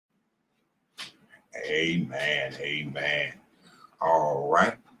Amen. Amen. All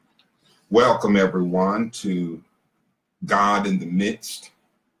right. Welcome, everyone, to God in the Midst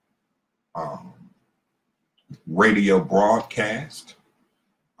radio broadcast.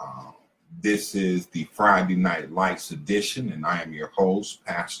 This is the Friday Night Lights edition, and I am your host,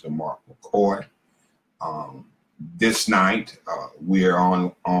 Pastor Mark McCoy. This night, we're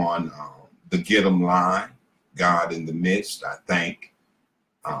on the Get 'em line, God in the Midst. I thank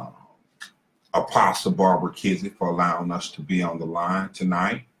Apostle Barbara Kizzy for allowing us to be on the line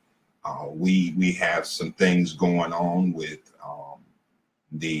tonight. We have some things going on with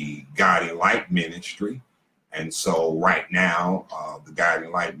the Guiding Light Ministry, and so right now the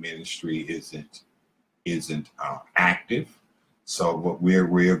Guiding Light Ministry isn't active. So what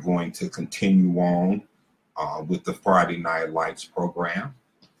we're going to continue on with the Friday Night Lights program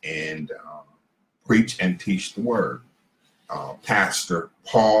and preach and teach the Word. Pastor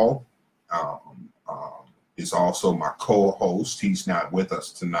Paul is also my co-host. He's not with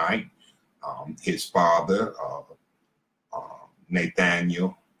us tonight. His father,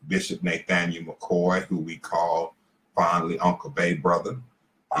 Bishop Nathaniel McCoy, who we call fondly Uncle Bay Brother,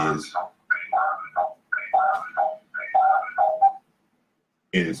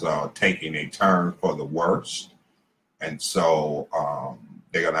 is taking a turn for the worse. And so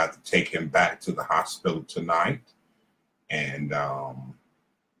they're going to have to take him back to the hospital tonight and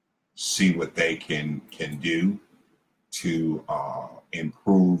see what they can do to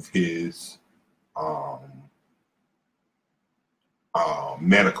improve his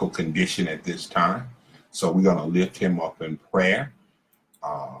medical condition at this time. So we're going to lift him up in prayer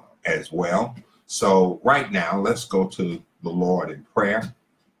as well. So right now, let's go to the Lord in prayer.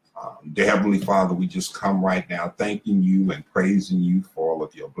 Dear Heavenly Father, we just come right now thanking you and praising you for all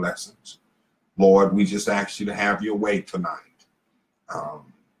of your blessings. Lord, we just ask you to have your way tonight.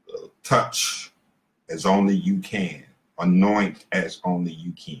 Touch as only you can. Anoint as only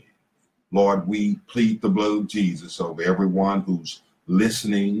you can. Lord, we plead the blood of Jesus over everyone who's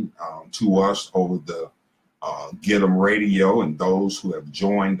listening to us over the Get 'em radio and those who have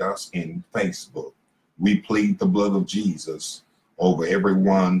joined us in Facebook. We plead the blood of Jesus over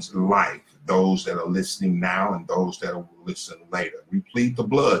everyone's life, those that are listening now and those that will listen later. We plead the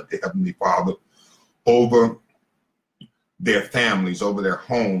blood, the Heavenly Father, over their families, over their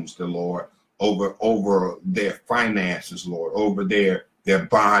homes, the Lord, over their finances, Lord, over their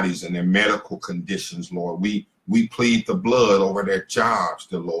bodies and their medical conditions, Lord. We plead the blood over their jobs,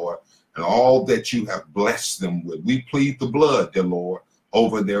 the Lord, and all that you have blessed them with. We plead the blood, the Lord,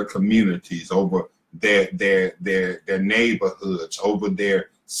 over their communities, over their neighborhoods, over their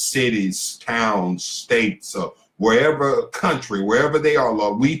cities, towns, states, wherever country, wherever they are,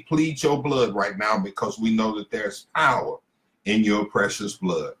 Lord. We plead your blood right now because we know that there's power in your precious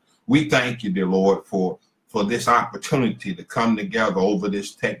blood. We thank you, dear Lord, for this opportunity to come together over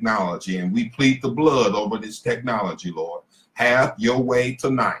this technology, and we plead the blood over this technology, Lord. Have your way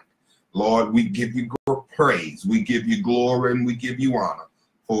tonight. Lord, we give you praise, we give you glory, and we give you honor,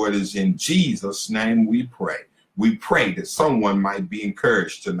 for it is in Jesus' name we pray. We pray that someone might be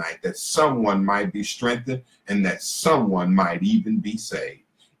encouraged tonight, that someone might be strengthened, and that someone might even be saved.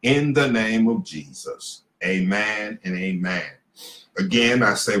 In the name of Jesus, amen and amen. Again,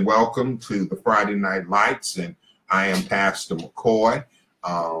 I say welcome to the Friday Night Lights, and I am Pastor McCoy.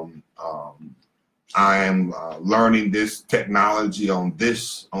 I am learning this technology on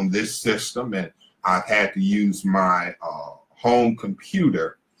this system, and I've had to use my home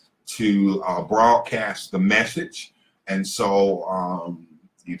computer to broadcast the message. And so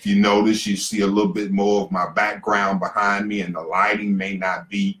if you notice, you see a little bit more of my background behind me, and the lighting may not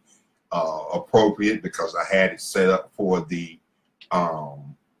be appropriate because I had it set up for the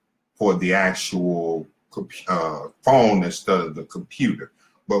actual phone instead of the computer.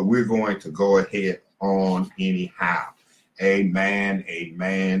 But we're going to go ahead on anyhow. Amen,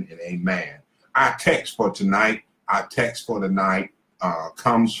 amen, and amen. Our text for tonight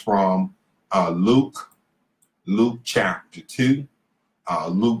comes from Luke chapter 2.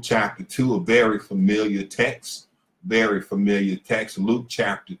 Luke chapter 2, a very familiar text. Luke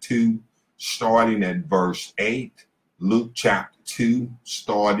chapter 2, starting at verse 8. Luke chapter 2,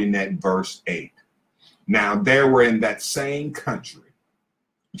 starting at verse 8. Now there were in that same country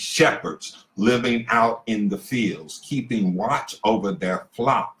shepherds living out in the fields, keeping watch over their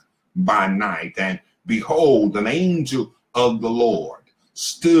flock by night. And behold, an angel of the Lord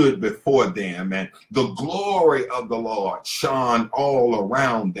stood before them, and the glory of the Lord shone all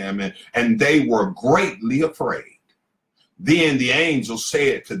around them, and they were greatly afraid. Then the angel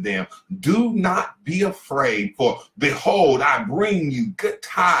said to them, "Do not be afraid, for behold, I bring you good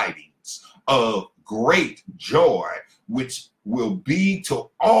tidings of great joy, which will be to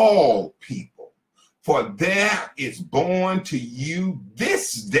all people. For there is born to you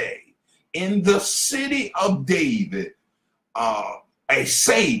this day in the city of David a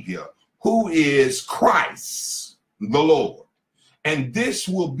Savior, who is Christ the Lord. And this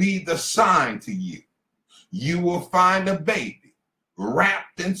will be the sign to you. You will find a baby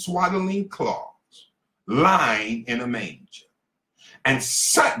wrapped in swaddling cloths, lying in a manger. And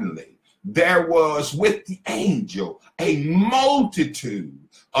suddenly there was with the angel a multitude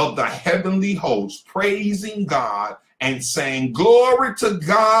of the heavenly host, praising God and saying, "Glory to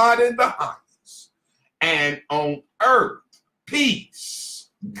God in the highest, and on earth peace,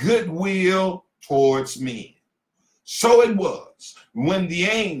 goodwill towards men." So it was, when the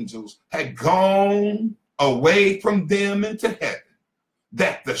angels had gone away from them into heaven,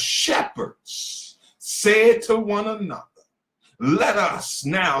 that the shepherds said to one another, "Let us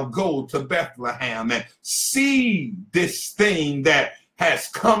now go to Bethlehem and see this thing that has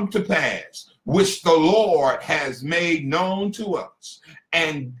come to pass, which the Lord has made known to us."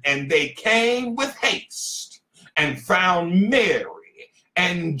 And they came with haste and found Mary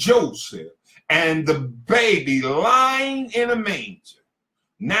and Joseph and the baby lying in a manger.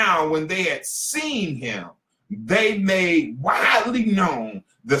 Now, when they had seen him, they made widely known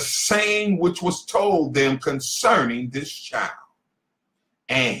the saying which was told them concerning this child.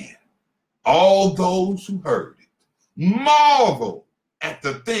 And all those who heard it marveled at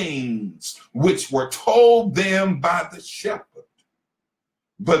the things which were told them by the shepherd.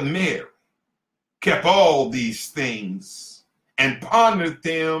 But Mary kept all these things and pondered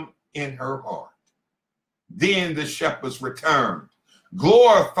them in her heart. Then the shepherds returned,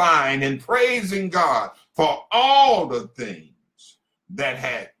 glorifying and praising God for all the things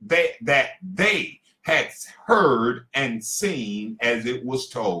that they had heard and seen as it was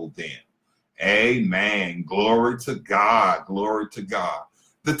told them. Amen. Glory to God. Glory to God.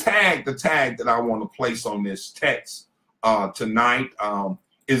 The tag that I want to place on this text tonight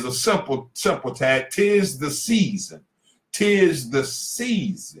is a simple tag. "'Tis the season. 'Tis the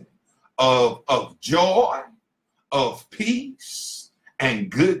season of joy, of peace,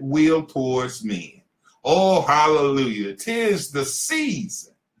 and goodwill towards men." Oh, hallelujah. 'Tis the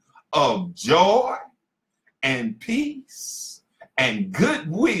season of joy and peace and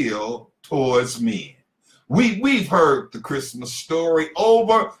goodwill towards men. We've heard the Christmas story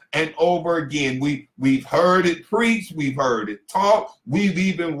over and over again. We've heard it preached. We've heard it taught. We've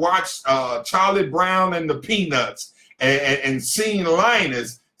even watched Charlie Brown and the Peanuts and seen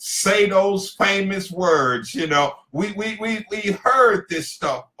Linus say those famous words. You know, we heard this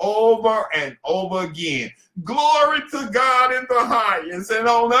stuff over and over again. Glory to God in the highest, and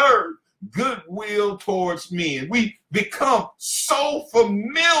on earth goodwill towards men. We become so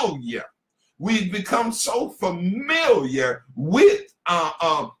familiar. We've become so familiar with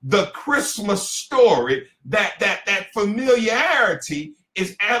the Christmas story that familiarity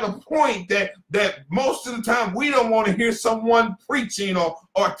is at a point that most of the time we don't want to hear someone preaching or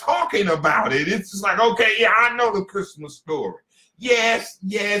talking about it. It's just like, okay, yeah, I know the Christmas story. Yes,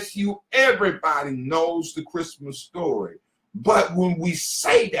 everybody knows the Christmas story. But when we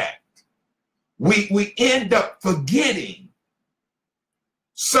say that, we end up forgetting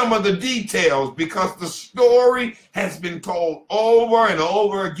some of the details, because the story has been told over and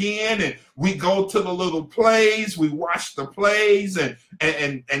over again, and we go to the little plays, we watch the plays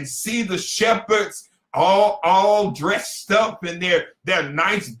and see the shepherds all dressed up in their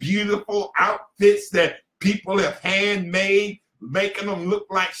nice, beautiful outfits that people have handmade, making them look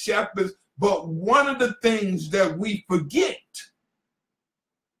like shepherds. But one of the things that we forget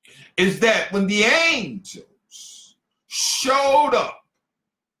is that when the angels showed up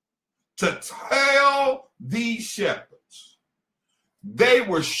to tell these shepherds, they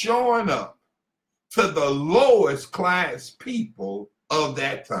were showing up to the lowest class people of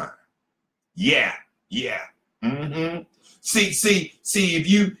that time. Yeah. See,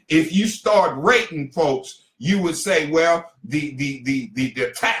 if you start rating folks, you would say, well,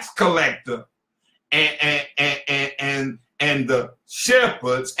 the tax collector and the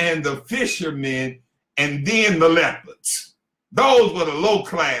shepherds and the fishermen and then the lepers. Those were the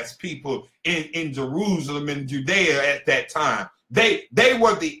low-class people in Jerusalem and Judea at that time. They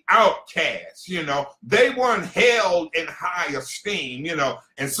were the outcasts, you know. They weren't held in high esteem, you know.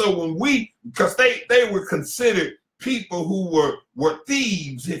 And so because they were considered people who were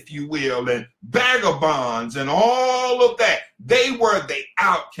thieves, if you will, and vagabonds and all of that. They were the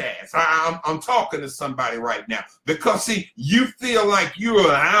outcasts. I'm talking to somebody right now, because see, you feel like you're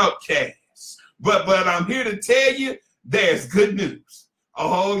an outcast, but I'm here to tell you, there's good news.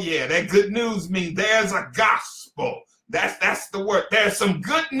 Oh yeah, that good news means there's a gospel. That's the word. There's some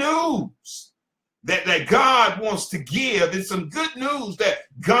good news that God wants to give. It's some good news that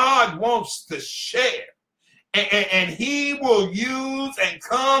God wants to share. And he will use and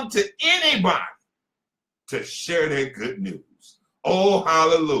come to anybody to share their good news. Oh,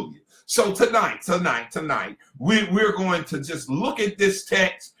 hallelujah. So tonight, we're going to just look at this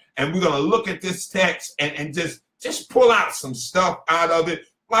text, and we're going to look at this text and just pull out some stuff out of it.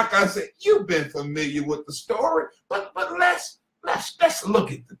 Like I said, you've been familiar with the story, but let's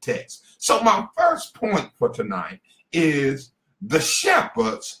look at the text. So my first point for tonight is the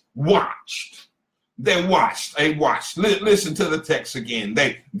shepherds watched. They watched. Listen to the text again.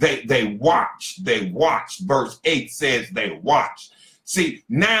 They watched. Verse 8 says they watched. See,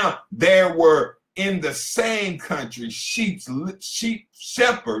 now there were in the same country sheep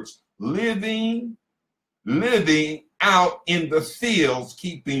shepherds living out in the fields,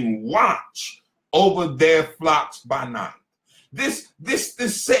 keeping watch over their flocks by night. This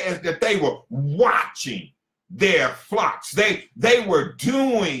says that they were watching their flocks. They were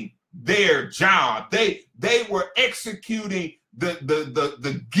doing their job. They were executing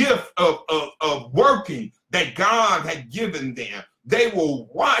the gift of working that God had given them. They were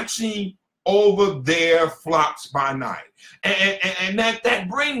watching over their flocks by night. And that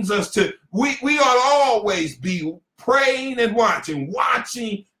brings us to, we ought to always be praying and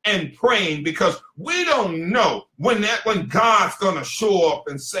watching and praying, because we don't know when God's gonna show up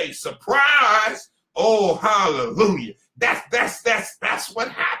and say, surprise. Oh, hallelujah. That's what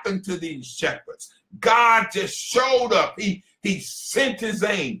happened to these shepherds. God just showed up. He sent his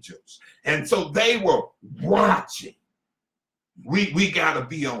angels. And so they were watching. We gotta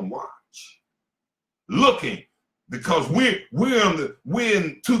be on watch. Looking, because we're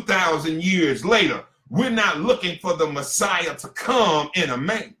in 2,000 years later. We're not looking for the Messiah to come in a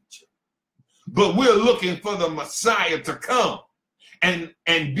manger, but we're looking for the Messiah to come and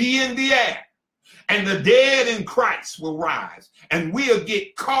be in the air. And the dead in Christ will rise, and we'll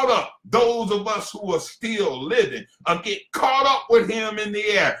get caught up. Those of us who are still living get caught up with him in the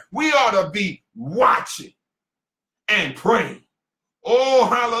air. We ought to be watching and praying. Oh,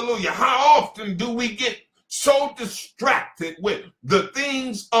 hallelujah. How often do we get so distracted with the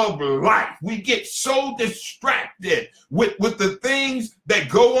things of life? We get so distracted with the things that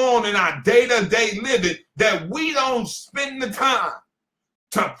go on in our day-to-day living that we don't spend the time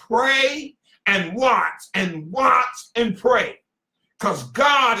to pray and watch and pray, because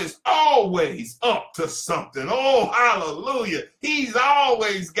God is always up to something. Oh, hallelujah. He's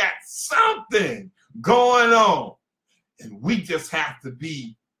always got something going on, and we just have to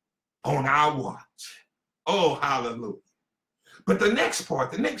be on our watch. Oh, hallelujah. But the next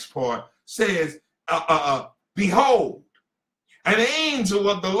part says, behold, an angel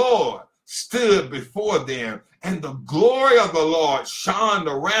of the Lord stood before them, and the glory of the Lord shone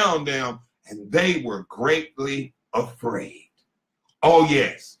around them, and they were greatly afraid. Oh,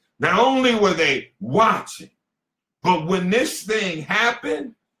 yes. Not only were they watching, but when this thing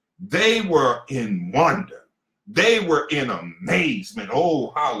happened, they were in wonder. They were in amazement.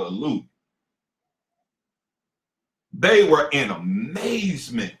 Oh, hallelujah. They were in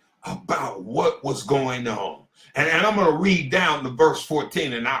amazement about what was going on. And I'm going to read down to verse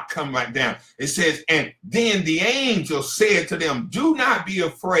 14, and I'll come back down. It says, and then the angel said to them, do not be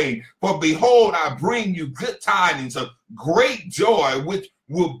afraid, for behold, I bring you good tidings of great joy, which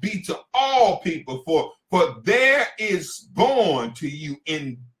will be to all people. For there is born to you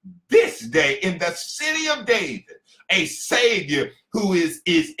in this day, in the city of David, a Savior who is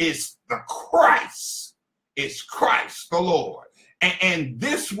the Christ. It's Christ the Lord. And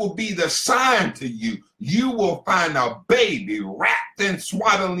this will be the sign to you. You will find a baby wrapped in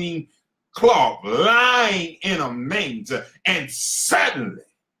swaddling cloth, lying in a manger. And suddenly,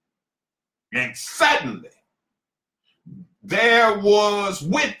 there was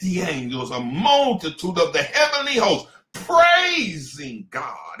with the angels a multitude of the heavenly host, praising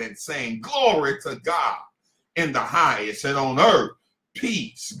God and saying, glory to God in the highest, and on earth,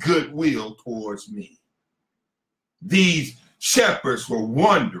 peace, goodwill towards me. These shepherds were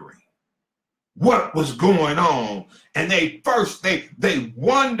wondering what was going on, and they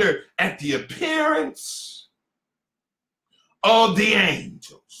wondered at the appearance of the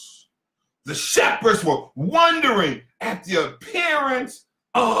angels. The shepherds were wondering at the appearance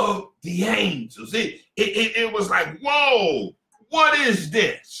of the angels. It was like, whoa, what is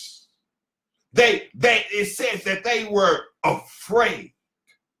this? It says that they were afraid.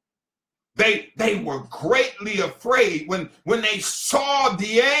 They were greatly afraid when they saw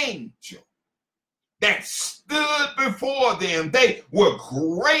the angel. that stood before them, they were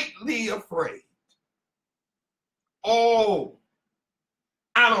greatly afraid. Oh,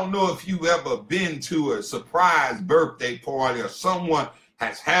 I don't know if you've ever been to a surprise birthday party or someone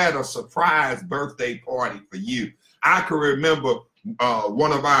has had a surprise birthday party for you. I can remember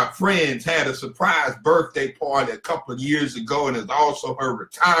one of our friends had a surprise birthday party a couple of years ago, and it's also her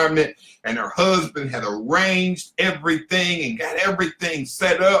retirement, and her husband had arranged everything and got everything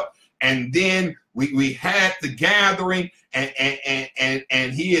set up. And then we had the gathering,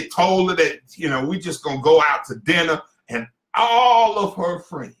 and he had told her that, you know, we just gonna go out to dinner, and all of her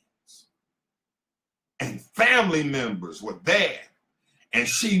friends and family members were there. And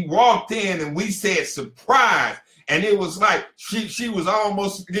she walked in and we said surprise. And it was like she was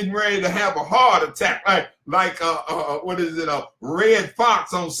almost getting ready to have a heart attack, like what is it, a Red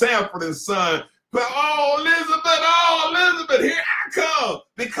Fox on Sanford and Son. But oh Elizabeth, here I come.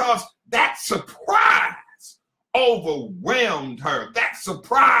 Because that surprise overwhelmed her. That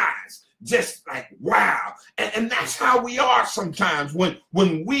surprise just like, wow. And that's how we are sometimes.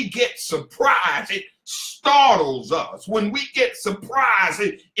 When we get surprised, it startles us. When we get surprised,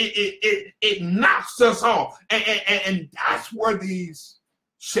 it knocks us off. And that's where these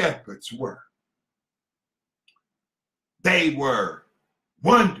shepherds were. They were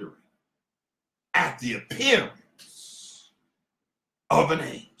wondering at the appearance of an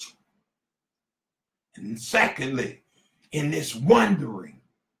angel. And secondly, in this wondering,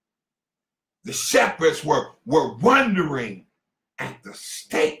 the shepherds were wondering at the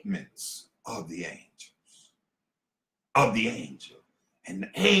statements of the angel. And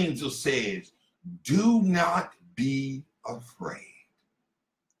the angel says, do not be afraid.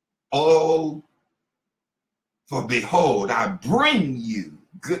 Oh, for behold, I bring you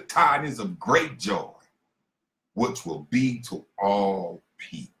good tidings of great joy, which will be to all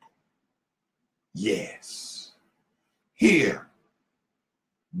people. Yes, here,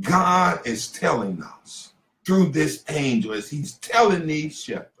 God is telling us through this angel, as he's telling these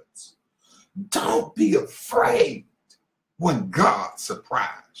shepherds, don't be afraid when God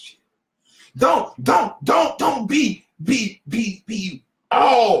surprises you. Don't be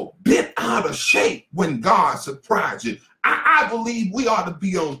all bent out of shape when God surprises you. I believe we ought to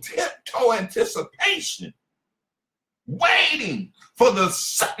be on tiptoe anticipation, waiting for the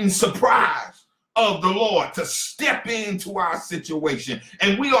sudden surprise of the Lord to step into our situation.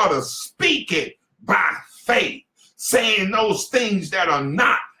 And we ought to speak it by faith, saying those things that are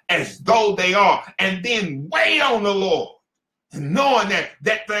not as though they are, and then wait on the Lord, and knowing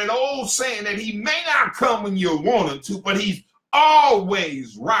that old saying that he may not come when you want him to, but he's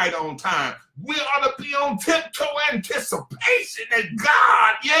always right on time. We ought to be on tiptoe anticipation that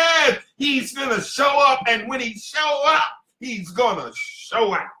God, yes, he's going to show up, and when he show up, he's going to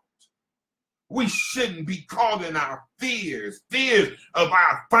show out. We shouldn't be caught in our fears of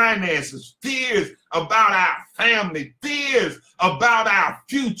our finances, fears about our family, fears about our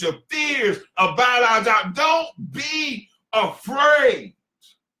future, fears about our job. Don't be afraid.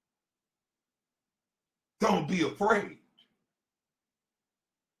 Don't be afraid.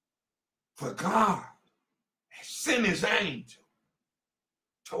 For God has sent his angel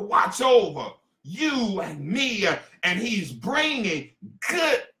to watch over you and me, and he's bringing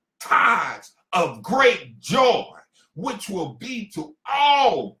good tidings of great joy, which will be to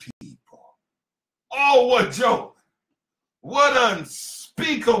all people. Oh, what joy. What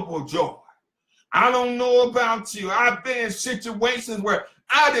unspeakable joy. I don't know about you. I've been in situations where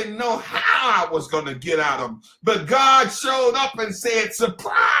I didn't know how I was going to get out of them. But God showed up and said,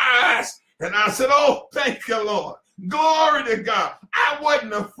 surprise. And I said, oh, thank you, Lord. Glory to God. I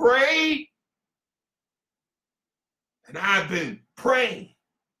wasn't afraid. And I've been praying.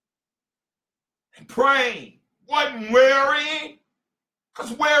 And praying, wasn't worrying,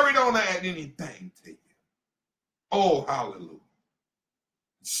 because worry don't add anything to you. Oh, hallelujah.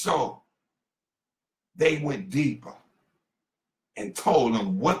 So they went deeper and told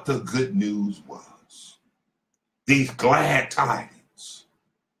them what the good news was. These glad tidings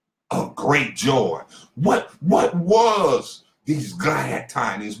of great joy. What was these glad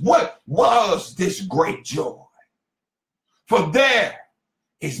tidings? What was this great joy? For there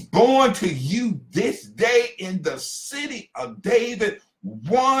is born to you this day in the city of David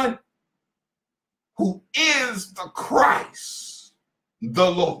one who is the Christ,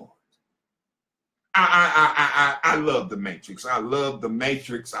 the Lord. I love The Matrix. I love The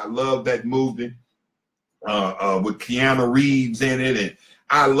Matrix. I love that movie with Keanu Reeves in it. And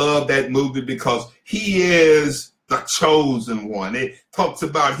I love that movie because he is the chosen one. It talks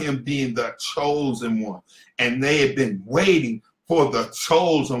about him being the chosen one. And they had been waiting for the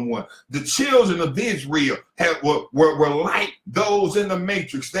chosen one. The children of Israel were like those in the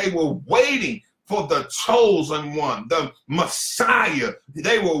Matrix. They were waiting for the chosen one, the Messiah.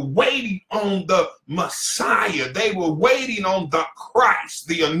 They were waiting on the Messiah. They were waiting on the Christ,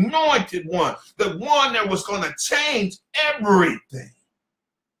 the anointed one, the one that was going to change everything.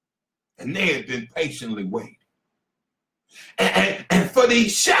 And they had been patiently waiting. And for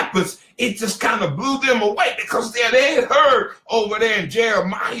these shepherds, it just kind of blew them away, because they had heard over there in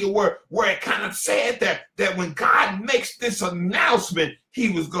Jeremiah where it kind of said that when God makes this announcement,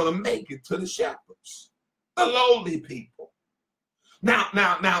 he was going to make it to the shepherds, the lowly people. Now,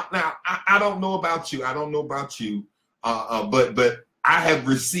 I don't know about you. I don't know about you, but I have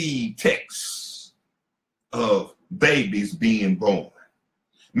received texts of babies being born.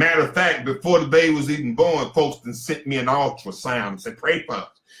 Matter of fact, before the baby was even born, folks sent me an ultrasound and said, pray for us.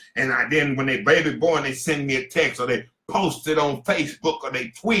 And then when their baby born, they send me a text, or they post it on Facebook, or they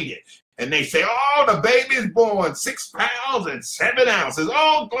tweet it. And they say, oh, the baby is born 6 pounds and 7 ounces.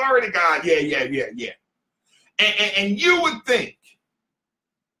 Oh, glory to God. Yeah. And you would think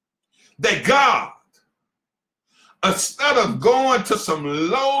that God, instead of going to some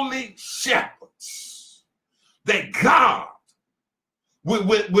lowly shepherds, that God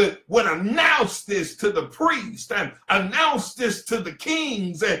would announce this to the priests and announce this to the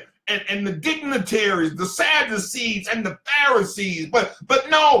kings and the dignitaries, the Sadducees and the Pharisees. But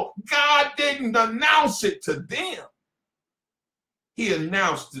no, God didn't announce it to them. He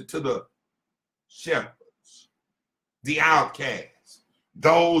announced it to the shepherds, the outcasts,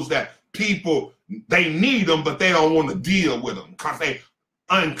 those that people, they need them, but they don't want to deal with them because they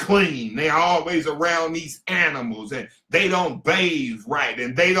unclean. They're always around these animals, and they don't bathe right,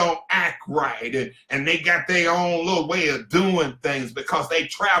 and they don't act right, and they got their own little way of doing things because they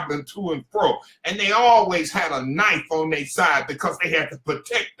traveling to and fro, and they always had a knife on their side because they had to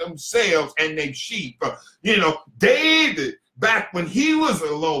protect themselves and their sheep. David, back when he was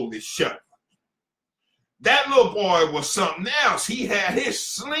a lowly shepherd, that little boy was something else. He had his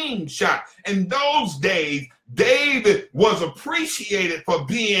slingshot. In those days, David was appreciated for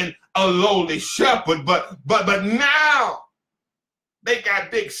being a lowly shepherd, but now they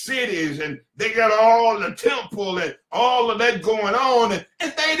got big cities, and they got all the temple and all of that going on, and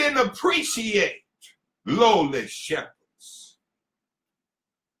they didn't appreciate lowly shepherds.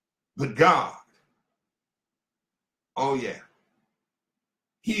 But God, oh yeah,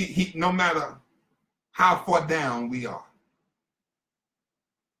 he no matter how far down we are,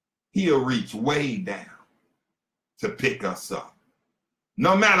 he'll reach way down to pick us up.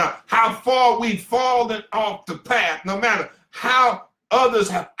 No matter how far we've fallen off the path, no matter how others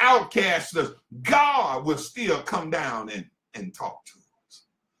have outcast us, God will still come down and talk to us.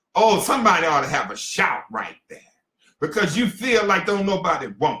 Oh, somebody ought to have a shout right there, because you feel like don't nobody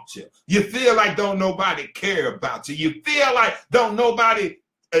want you. You feel like don't nobody care about you. You feel like don't nobody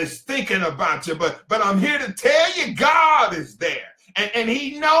is thinking about you, but I'm here to tell you, God is there, and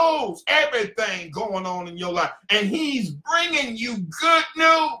he knows everything going on in your life, and he's bringing you good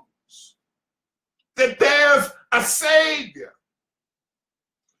news that there's a Savior,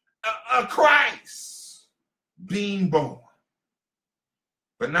 a Christ being born.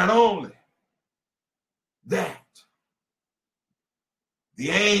 But not only that, the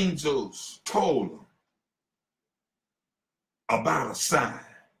angels told him about a sign.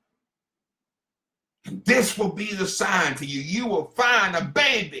 This will be the sign to you. You will find a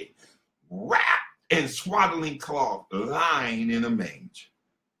baby wrapped in swaddling cloth, lying in a manger.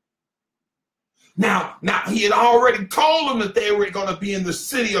 Now he had already told them that they were going to be in the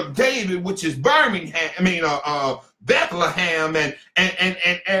city of David, which is Bethlehem, and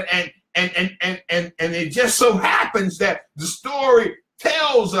it just so happens that the story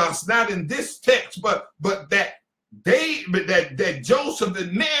tells us, not in this text, but that that Joseph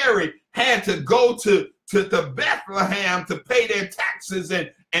and Mary had to go to Bethlehem to pay their taxes and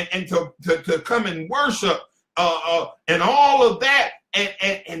to come and worship and all of that,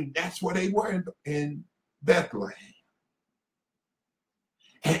 and that's where they were in Bethlehem.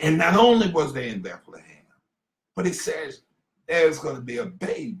 And not only was they in Bethlehem, but it says there's going to be a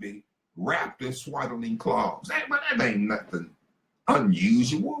baby wrapped in swaddling cloths. That ain't nothing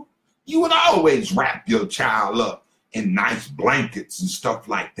unusual. You would always wrap your child up in nice blankets and stuff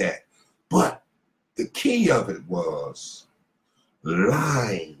like that. But the key of it was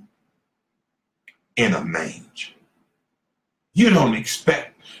lying in a manger. You don't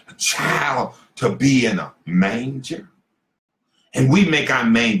expect a child to be in a manger. And we make our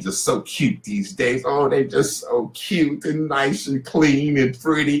mangers so cute these days. Oh, they're just so cute and nice and clean and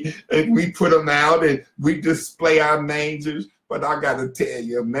pretty. And we put them out and we display our mangers. But I got to tell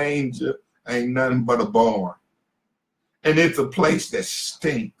you, a manger ain't nothing but a barn. And it's a place that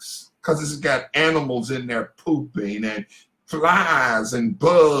stinks because it's got animals in there pooping and flies and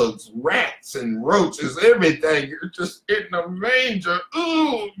bugs, rats and roaches, everything. You're just in a manger.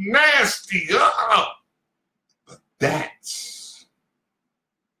 Ooh, nasty. But that's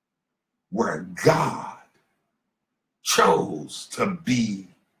where God chose to be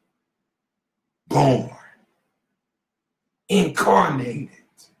born, incarnated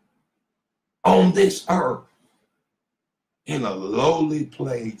on this earth in a lowly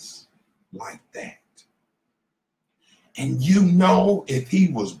place like that. And you know, if he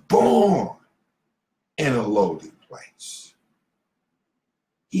was born in a lowly place,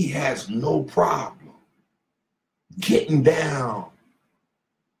 he has no problem getting down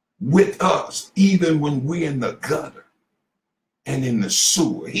with us, even when we're in the gutter and in the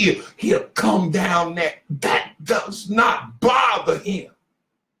sewer. He'll come down there. That does not bother him,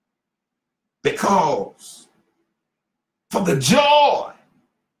 because for the joy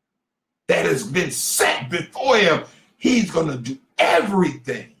that has been set before him, he's going to do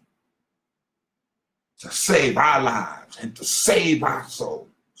everything to save our lives and to save our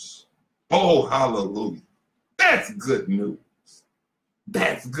souls. Oh, hallelujah. That's good news.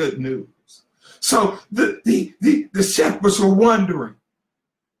 That's good news. So the shepherds were wondering.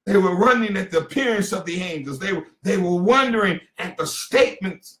 They were wondering at the appearance of the angels. They were wondering at the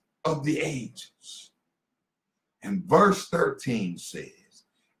statements of the angels. And verse 13 says,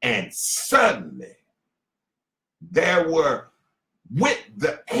 and suddenly there were with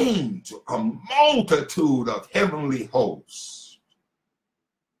the angel a multitude of heavenly hosts,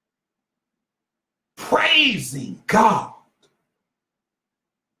 praising God.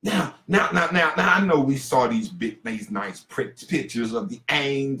 Now, I know we saw these nice pictures of the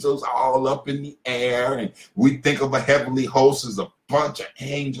angels all up in the air, and we think of a heavenly host as a bunch of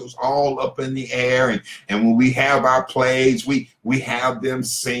angels all up in the air, and when we have our plays, we have them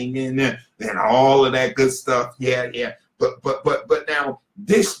singing and all of that good stuff. Yeah. But now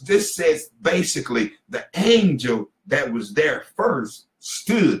this says basically the angel that was there first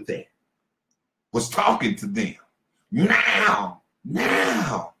stood there, was talking to them. Now,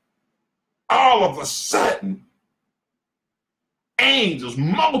 all of a sudden, angels,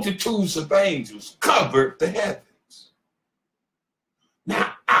 multitudes of angels covered the heavens.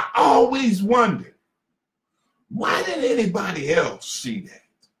 Now, I always wondered, why didn't anybody else see that?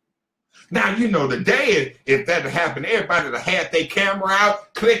 Now, you know, today, if that had happened, everybody that had their camera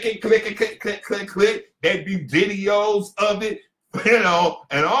out, clicking, click. There'd be videos of it, you know,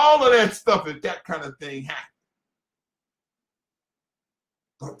 and all of that stuff, if that kind of thing happened.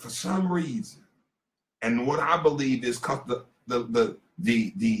 But for some reason, and what I believe is because the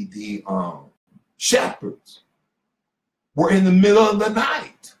shepherds were in the middle of the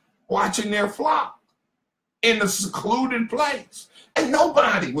night watching their flock in a secluded place, and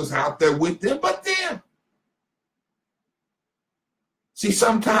nobody was out there with them but them. See,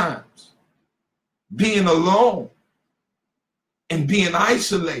 sometimes being alone and being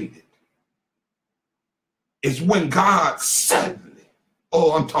isolated is when God suddenly,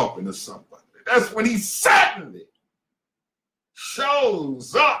 oh, I'm talking to somebody. That's when he suddenly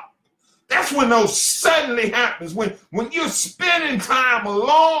shows up. That's when those suddenly happens. When you're spending time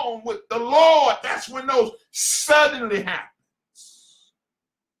alone with the Lord, that's when those suddenly happens.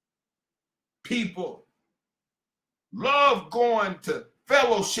 People love going to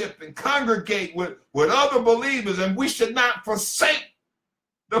fellowship and congregate with other believers, and we should not forsake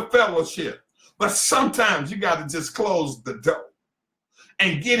the fellowship. But sometimes you got to just close the door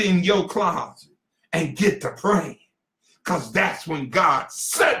and get in your closet and get to praying, because that's when God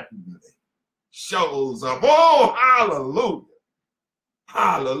suddenly shows up. Oh, hallelujah.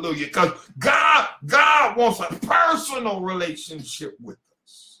 Hallelujah. Because God wants a personal relationship with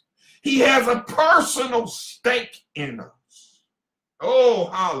us. He has a personal stake in us. Oh,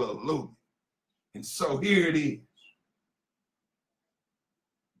 hallelujah. And so here it is.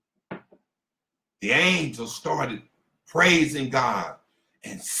 The angels started praising God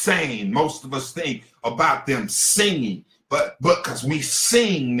and saying. Most of us think about them singing, but because we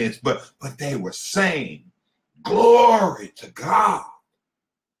sing this, but they were saying, glory to God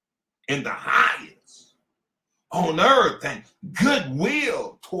in the highest on earth, and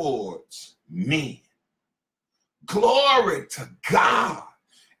goodwill towards men. Glory to God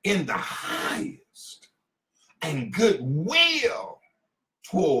in the highest, and goodwill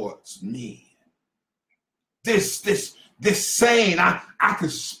towards men. This saying, I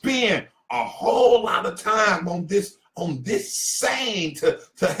could spend a whole lot of time on this saying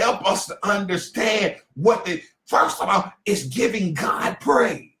to help us to understand what First of all, it's giving God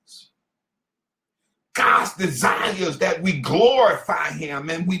praise. God's desires that we glorify him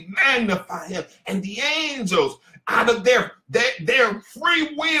and we magnify him. And the angels, out of their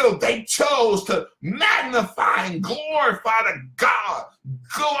free will, they chose to magnify and glorify the God.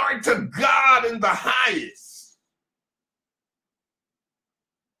 Glory to God in the highest.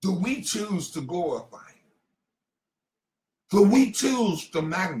 Do we choose to glorify him? Do we choose to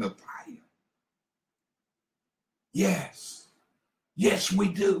magnify him? Yes. Yes, we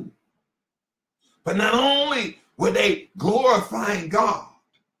do. But not only were they glorifying God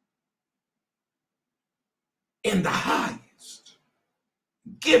in the highest,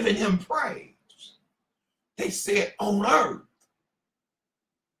 giving him praise, they said on earth,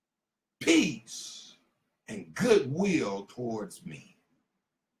 peace and goodwill towards me.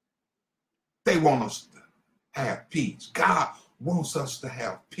 They want us to have peace. God wants us to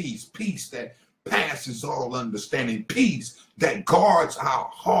have peace, peace that passes all understanding, peace that guards our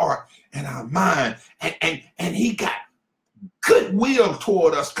heart and our mind. And he got goodwill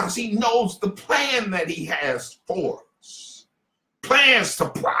toward us because he knows the plan that he has for us. Plans to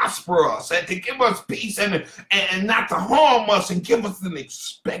prosper us and to give us peace and not to harm us and give us an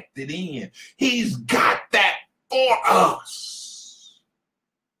expected end. He's got that for us.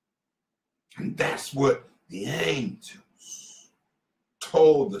 And that's what the angels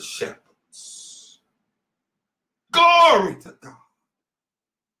told the shepherds. Glory to God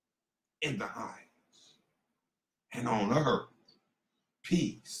in the highest, and on earth,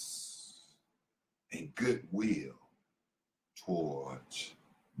 peace and goodwill towards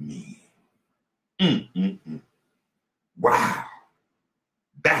me. Wow,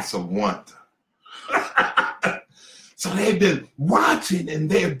 that's a wonder. So they've been watching and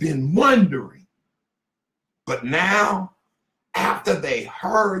they've been wondering. But now, after they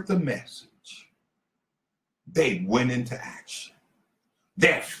heard the message, they went into action.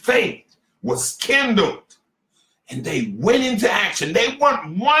 Their faith was kindled and they went into action. They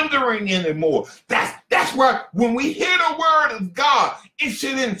weren't wondering anymore. That's why when we hear the word of God, it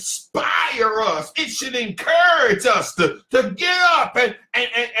should inspire us. It should encourage us to get up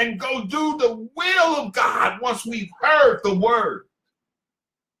and go do the will of God once we've heard the word.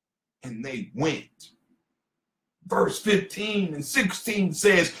 And they went. Verse 15 and 16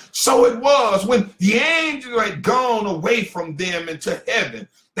 says, so it was when the angel had gone away from them into heaven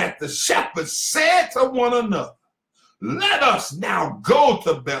that the shepherds said to one another, let us now go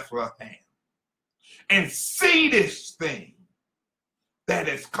to Bethlehem and see this thing that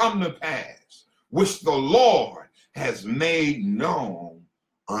has come to pass, which the Lord has made known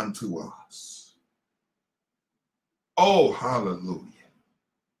unto us. Oh, hallelujah.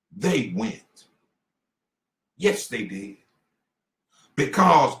 They went. Yes, they did.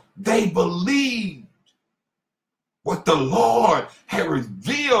 Because they believed what the Lord had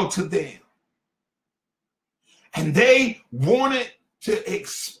revealed to them. And they wanted to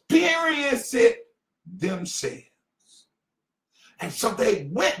experience it themselves. And so they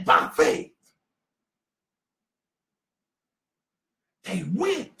went by faith. They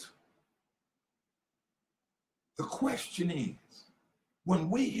went. The question is, when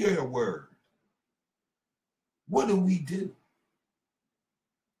we hear a word, what do we do?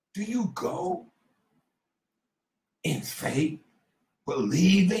 Do you go in faith,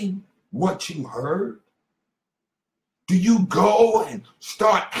 believing what you heard? Do you go and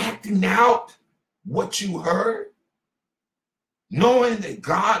start acting out what you heard, knowing that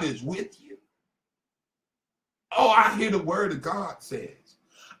God is with you? Oh, I hear the word of God says,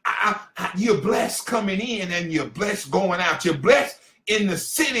 you're blessed coming in and you're blessed going out. You're blessed in the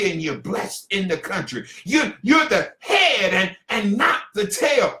city and you're blessed in the country. You're the head and not the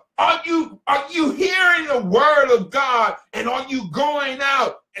tail. Are you hearing the word of God, and are you going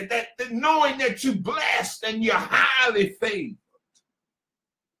out and that knowing that you're blessed and you're highly favored?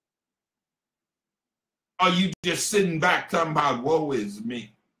 Are you just sitting back talking about woe is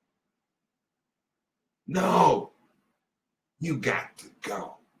me? No, you got to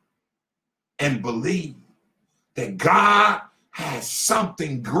go and believe that God has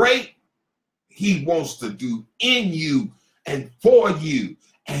something great he wants to do in you and for you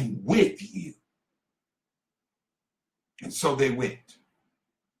and with you. And so they went.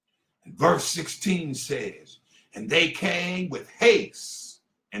 And verse 16 says, and they came with haste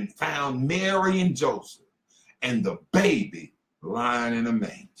and found Mary and Joseph and the baby lying in a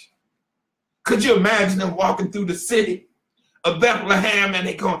manger. Could you imagine them walking through the city of Bethlehem and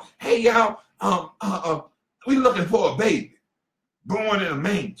they going, hey, y'all, we looking for a baby born in a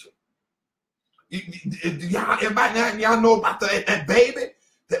manger. Y'all know about that baby?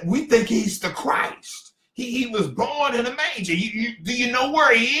 That we think he's the Christ. He was born in a manger. Do you know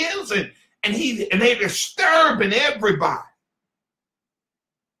where he is? And they're disturbing everybody.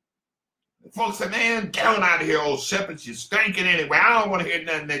 Folks say, man, get on out of here, old shepherds. You're stinking anyway. I don't want to hear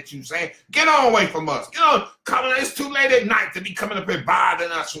nothing that you saying. Get on away from us. Get on. It's too late at night to be coming up here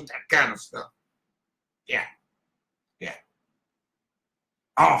bothering us with that kind of stuff. Yeah. Yeah.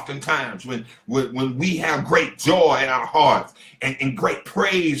 Oftentimes when we have great joy in our hearts and great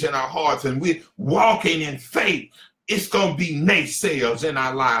praise in our hearts and we're walking in faith, it's going to be naysayers in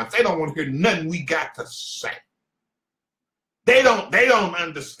our lives. They don't want to hear nothing we got to say. They don't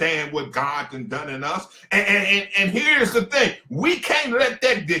understand what God has done in us. And here's the thing. We can't let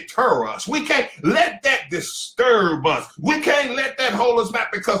that deter us. We can't let that disturb us. We can't let that hold us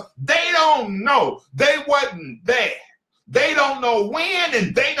back because they don't know. They wasn't there. They don't know when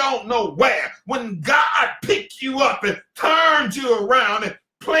and they don't know where. When God picked you up and turned you around and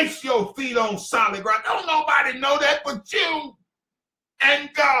placed your feet on solid ground, don't nobody know that but you and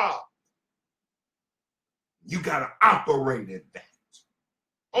God. You got to operate in that.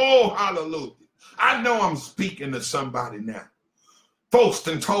 Oh, hallelujah. I know I'm speaking to somebody now. Folks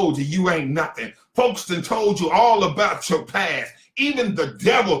done told you you ain't nothing. Folks done told you all about your past. Even the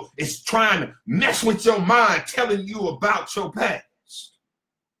devil is trying to mess with your mind, telling you about your past.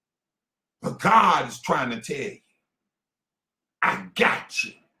 But God is trying to tell you, I got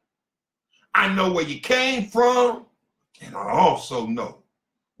you. I know where you came from, and I also know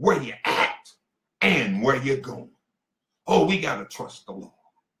where you're at and where you're going. Oh, we got to trust the Lord.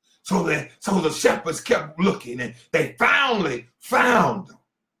 So the shepherds kept looking, and they finally found them.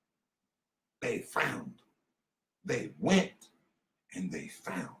 They found them. They went and they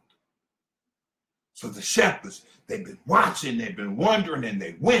found them. So the shepherds, they've been watching, they've been wondering, and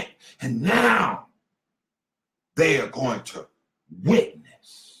they went, and now they are going to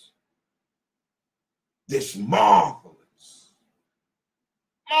witness this marvelous,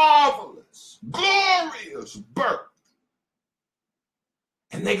 glorious birth.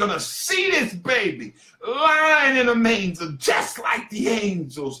 And they're going to see this baby lying in a manger just like the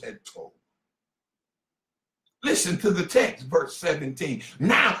angels had told. Listen to the text, verse 17.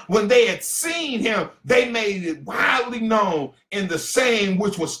 Now, when they had seen him, they made it widely known in the saying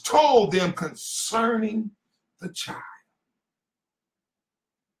which was told them concerning the child.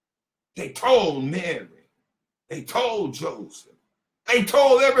 They told Mary. They told Joseph. They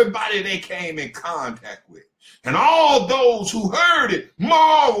told everybody they came in contact with. And all those who heard it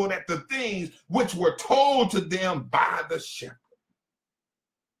marveled at the things which were told to them by the shepherd.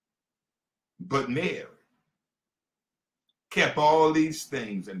 But Mary kept all these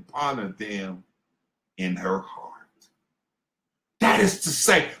things and pondered them in her heart. That is to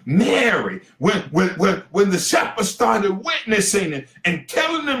say, Mary, when the shepherd started witnessing and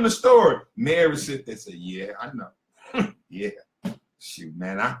telling them the story, Mary said, they said, yeah, I know. Yeah, shoot,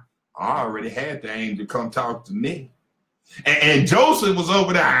 man, I already had the angel come talk to me. And Joseph was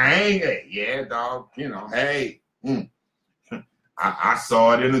over there, yeah, dog, you know, hey, I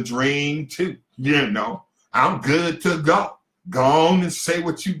saw it in a dream too, you know. I'm good to go. Go on and say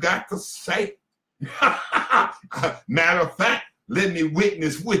what you got to say. Matter of fact, let me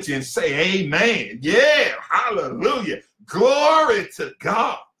witness with you and say amen. Yeah, hallelujah. Glory to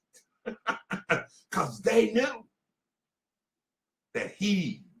God. Because they knew that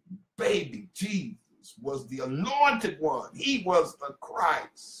he, baby Jesus, was the anointed one. He was the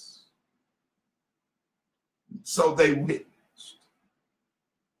Christ. So they witnessed.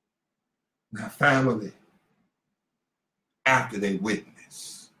 Now, family, after they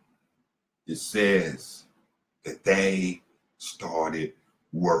witnessed, it says that they started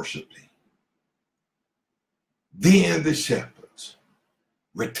worshiping. Then the shepherds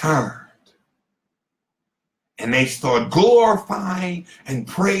returned and they started glorifying and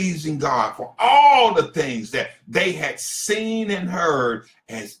praising God for all the things that they had seen and heard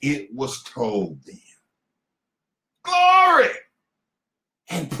as it was told them. Glory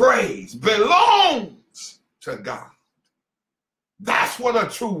and praise belongs to God. That's what a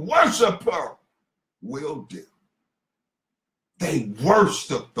true worshiper will do. They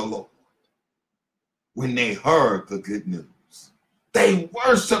worshiped the Lord when they heard the good news. They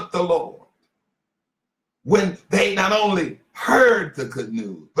worshiped the Lord when they not only heard the good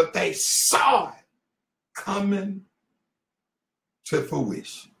news, but they saw it coming to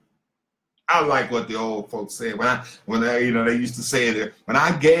fruition. I like what the old folks said when they used to say that when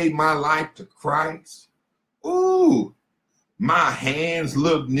I gave my life to Christ, ooh, my hands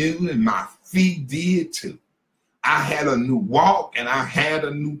looked new and my feet did too. I had a new walk and I had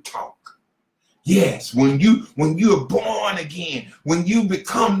a new talk. Yes, when you're born again, when you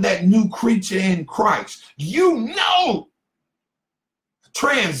become that new creature in Christ, you know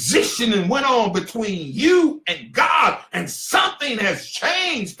transitioning went on between you and God, and something has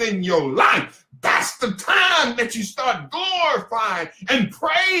changed in your life. That's the time that you start glorifying and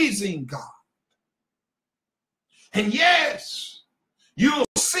praising God. And yes, you'll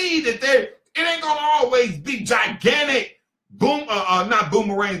see that it ain't gonna always be gigantic not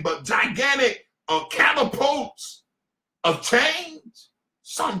boomerangs, but gigantic catapults of change.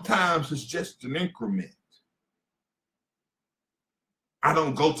 Sometimes it's just an increment. I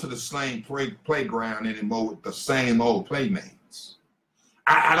don't go to the same playground anymore with the same old playmates.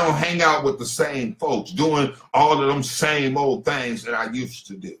 I don't hang out with the same folks doing all of them same old things that I used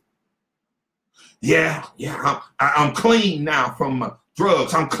to do. Yeah, I'm clean now from my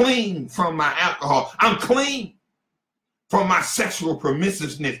drugs. I'm clean from my alcohol. I'm clean from my sexual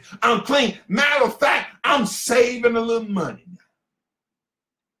promiscuousness. I'm clean. Matter of fact, I'm saving a little money now.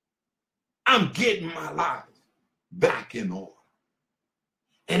 I'm getting my life back in order.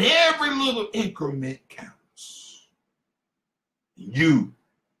 And every little increment counts. You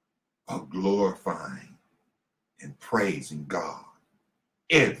are glorifying and praising God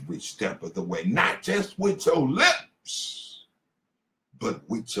every step of the way, not just with your lips, but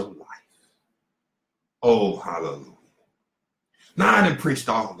with your life. Oh, hallelujah. Now, I done preached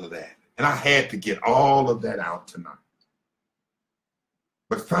all of that, and I had to get all of that out tonight.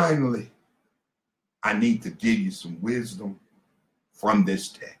 But finally, I need to give you some wisdom from this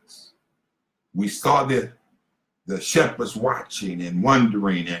text. We saw the shepherds watching and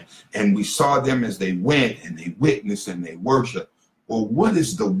wondering, and we saw them as they went and they witnessed and they worshiped. Well, what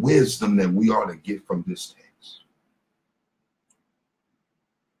is the wisdom that we ought to get from this text?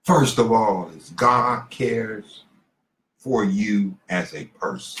 First of all, is God cares for you as a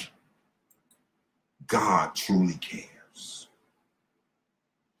person. God truly cares.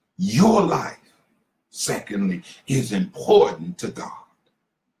 Your life, secondly, is important to God.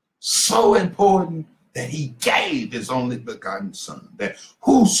 So important that he gave his only begotten son, that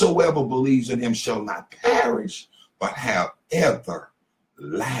whosoever believes in him shall not perish, but have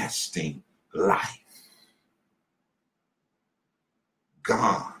everlasting life.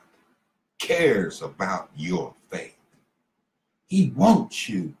 God cares about your faith. He wants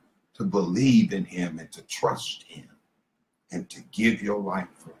you to believe in him and to trust him and to give your life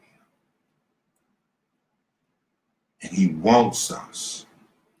for him. And he wants us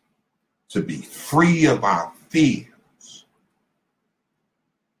to be free of our fears.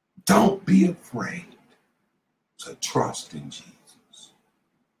 Don't be afraid to trust in Jesus.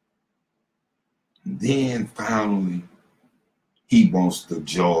 And then finally, he wants the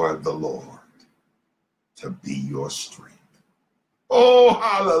joy of the Lord to be your strength. Oh,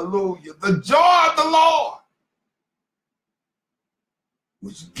 hallelujah. The joy of the Lord,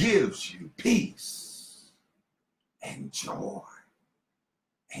 which gives you peace and joy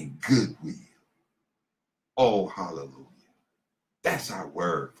and goodwill. Oh, hallelujah. That's our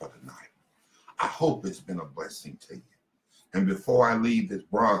word for tonight. I hope it's been a blessing to you. And before I leave this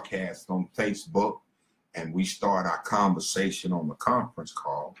broadcast on Facebook and we start our conversation on the conference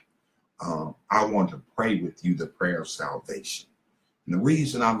call, I want to pray with you the prayer of salvation. And the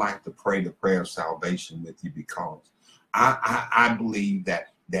reason I like to pray the prayer of salvation with you, because I believe that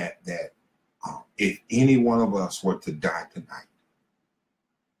if any one of us were to die tonight,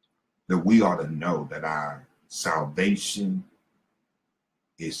 that we ought to know that our salvation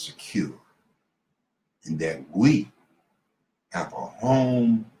is secure and that we have a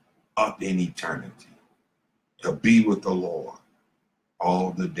home up in eternity to be with the Lord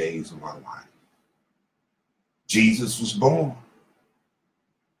all the days of our life. Jesus was born,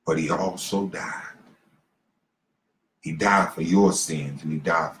 but he also died. He died for your sins and he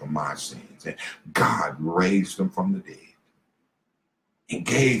died for my sins. And God raised him from the dead and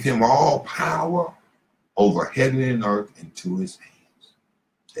gave him all power over heaven and earth into his hands,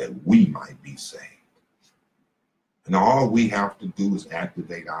 that we might be saved. And all we have to do is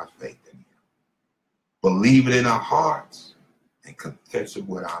activate our faith in him, believe it in our hearts, and confess it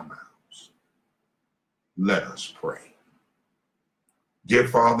with our mouths. Let us pray. Dear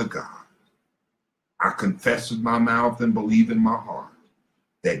Father God, I confess with my mouth and believe in my heart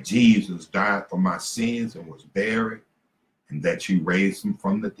that Jesus died for my sins and was buried, and that you raised him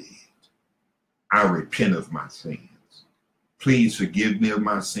from the dead. I repent of my sins. Please forgive me of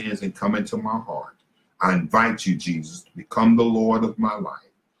my sins and come into my heart. I invite you, Jesus, to become the Lord of my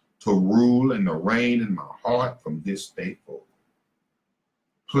life, to rule and to reign in my heart from this day forward.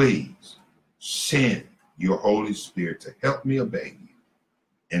 Please send your Holy Spirit to help me obey you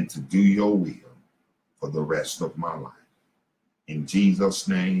and to do your will. for the rest of my life. In Jesus'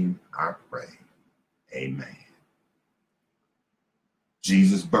 name I pray. Amen.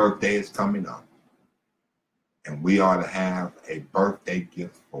 Jesus' birthday is coming up, and we ought to have a birthday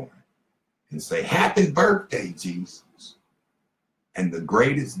gift for him and say, happy birthday, Jesus. And the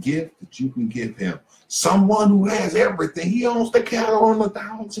greatest gift that you can give him, someone who has everything, he owns the cattle on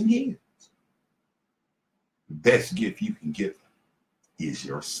 1,000 hills. The best gift you can give him is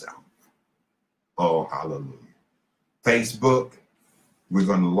yourself. Oh, hallelujah. Facebook, we're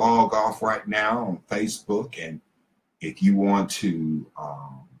going to log off right now on Facebook, and if you want to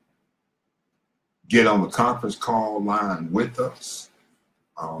get on the conference call line with us,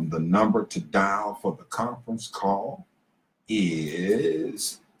 the number to dial for the conference call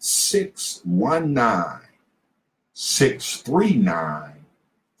is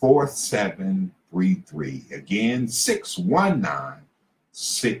 619-639-4733. Again,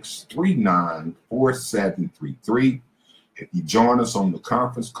 619-639-4733. If you join us on the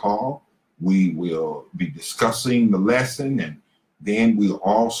conference call, we will be discussing the lesson, and then we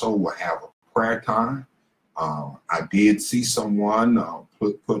also will have a prayer time. I did see someone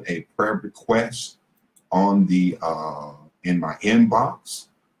put a prayer request on the in my inbox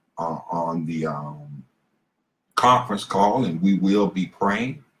on the conference call, and we will be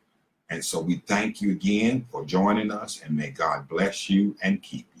praying. And so we thank you again for joining us, and may God bless you and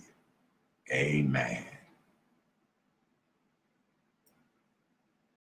keep you. Amen.